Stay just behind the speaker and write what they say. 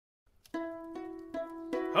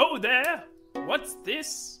Ho there! What's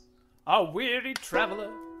this? A weary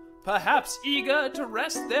traveler, perhaps eager to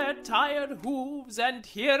rest their tired hooves and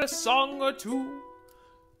hear a song or two.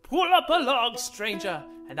 Pull up a log, stranger,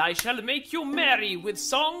 and I shall make you merry with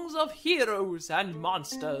songs of heroes and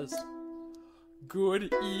monsters.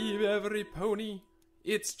 Good eve, every pony.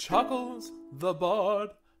 It's Chuckles, the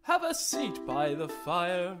bard. Have a seat by the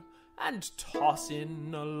fire and toss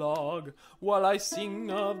in a log while I sing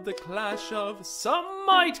of the clash of, some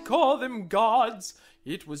might call them gods.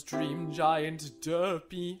 It was dream giant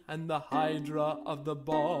Derpy and the Hydra of the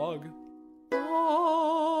bog.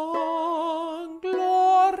 Oh,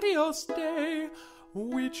 glorious day!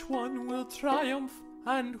 Which one will triumph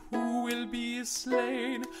and who will be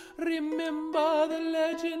slain? Remember the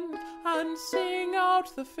legend and sing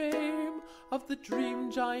out the fame of the dream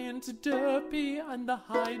giant Derpy and the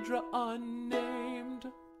Hydra unnamed.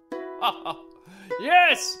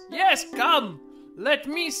 Yes, come! Let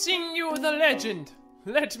me sing you the legend.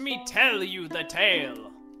 Let me tell you the tale.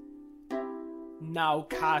 Now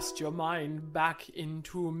cast your mind back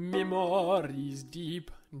into memories deep.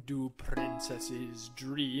 Do princesses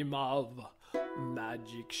dream of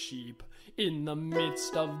magic sheep in the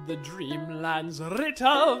midst of the dreamlands writ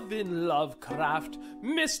of in Lovecraft?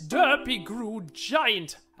 Miss Derpy grew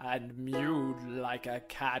giant and mewed like a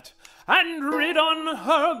cat, and rid on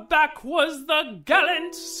her back was the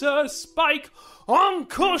gallant Sir Spike.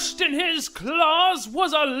 Uncushed in his claws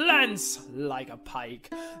was a lance like a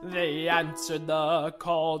pike. They answered the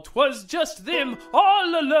call, 'twas just them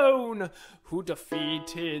all alone who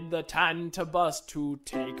defeated the Tantabus to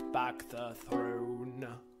take back the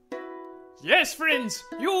throne. Yes, friends,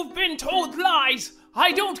 you've been told lies.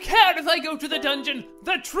 I don't care if I go to the dungeon.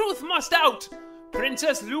 The truth must out.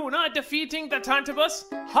 Princess Luna defeating the Tantabus?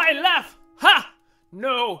 I laugh. Ha!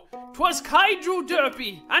 No, 'twas Kaiju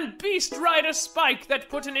Derpy and Beast Rider Spike that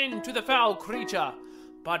put an end to the foul creature.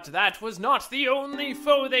 But that was not the only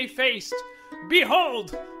foe they faced.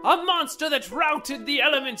 Behold, a monster that routed the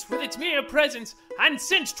elements with its mere presence and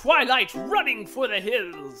sent Twilight running for the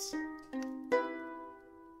hills.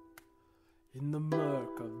 In the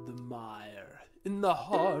murk of the mire, in the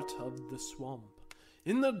heart of the swamp,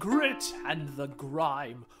 in the grit and the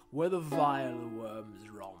grime where the vile worms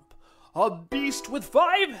romp, a beast with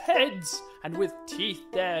 5 heads and with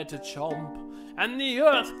teeth there to chomp, and the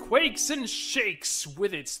earth quakes and shakes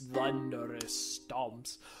with its thunderous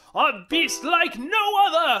stomps. A beast like no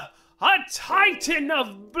other, a titan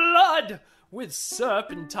of blood, with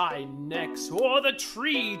serpentine necks o'er the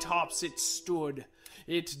tree tops it stood.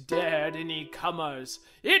 It dared any comers,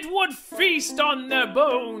 it would feast on their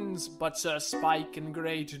bones, but Sir Spike and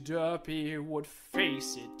great Derpy would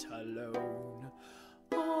face it alone.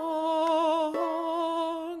 Ah,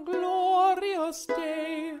 glorious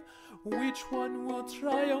day! Which one will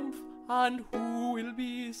triumph and who will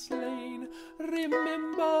be slain?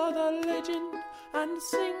 Remember the legend and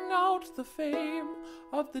sing out the fame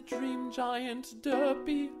of the dream giant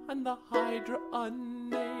Derpy and the Hydra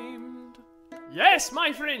unnamed. Yes,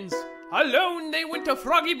 my friends, alone they went to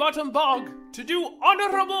Froggy Bottom Bog to do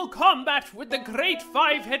honorable combat with the great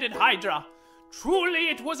 5-headed Hydra. Truly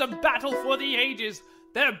it was a battle for the ages,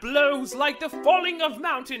 their blows like the falling of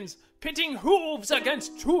mountains, pitting hooves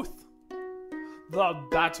against tooth. The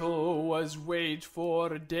battle was waged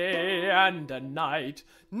for a day and a night.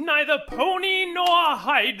 Neither pony nor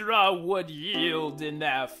Hydra would yield in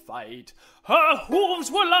their fight. Her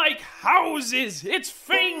hooves were like houses, its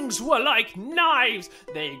fangs were like knives.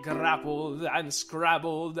 They grappled and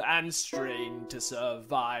scrabbled and strained to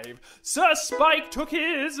survive. Sir Spike took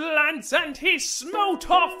his lance and he smote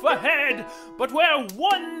off a head, but where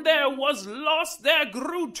one there was loss, there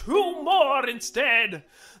grew 2 more instead.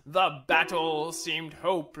 The battle seemed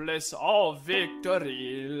hopeless, all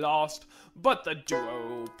victory lost, but the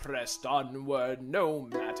duo pressed onward no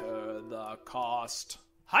matter the cost.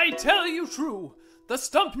 I tell you true, the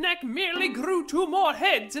stump neck merely grew 2 more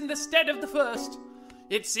heads in the stead of the first.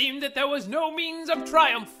 It seemed that there was no means of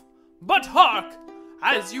triumph. But hark!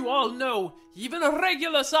 As you all know, even a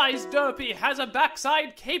regular-sized Derpy has a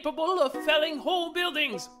backside capable of felling whole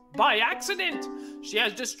buildings. By accident, she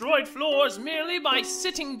has destroyed floors merely by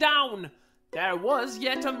sitting down. There was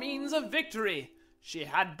yet a means of victory. She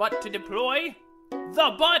had but to deploy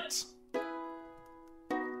the butt.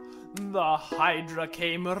 The Hydra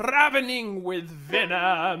came ravening with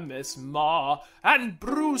venomous maw, and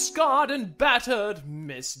bruise-scarred and battered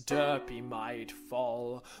Miss Derpy might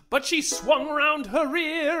fall. But she swung round her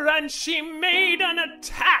rear and she made an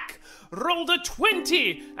attack, rolled a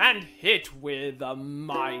 20 and hit with a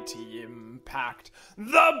mighty impact.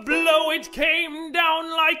 The blow, it came down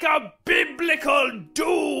like a biblical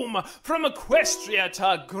doom. From Equestria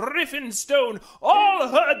to Griffinstone all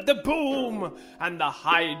heard the boom, and the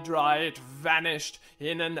Hydra, it vanished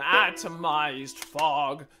in an atomized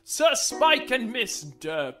fog. Sir Spike and Miss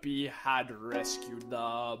Derpy had rescued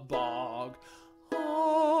the bog.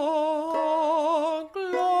 Ah,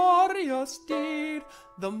 glorious deed!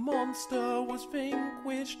 The monster was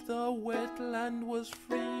vanquished, the wetland was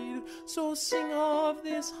freed. So sing of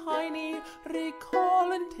this hiney,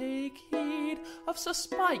 recall and take heed of Sir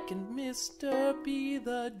Spike and Miss Derpy,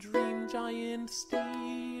 the dream giant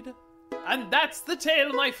steed. And that's the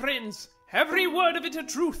tale, my friends, every word of it a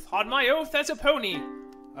truth, on my oath as a pony.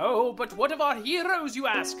 Oh, but what of our heroes, you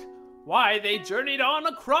ask? Why, they journeyed on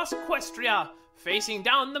across Equestria, facing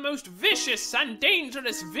down the most vicious and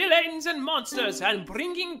dangerous villains and monsters, and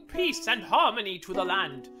bringing peace and harmony to the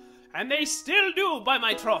land. And they still do, by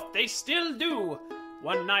my troth, they still do.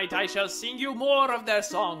 One night I shall sing you more of their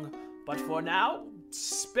song, but for now,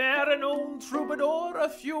 spare an old troubadour a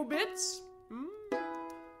few bits?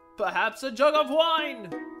 Perhaps a jug of wine?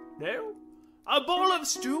 No? A bowl of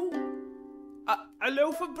stew? A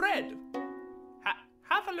loaf of bread?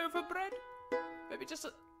 Half a loaf of bread? Maybe just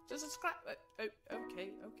a scrap.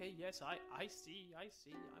 Okay, yes, I see,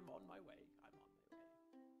 I'm on my way.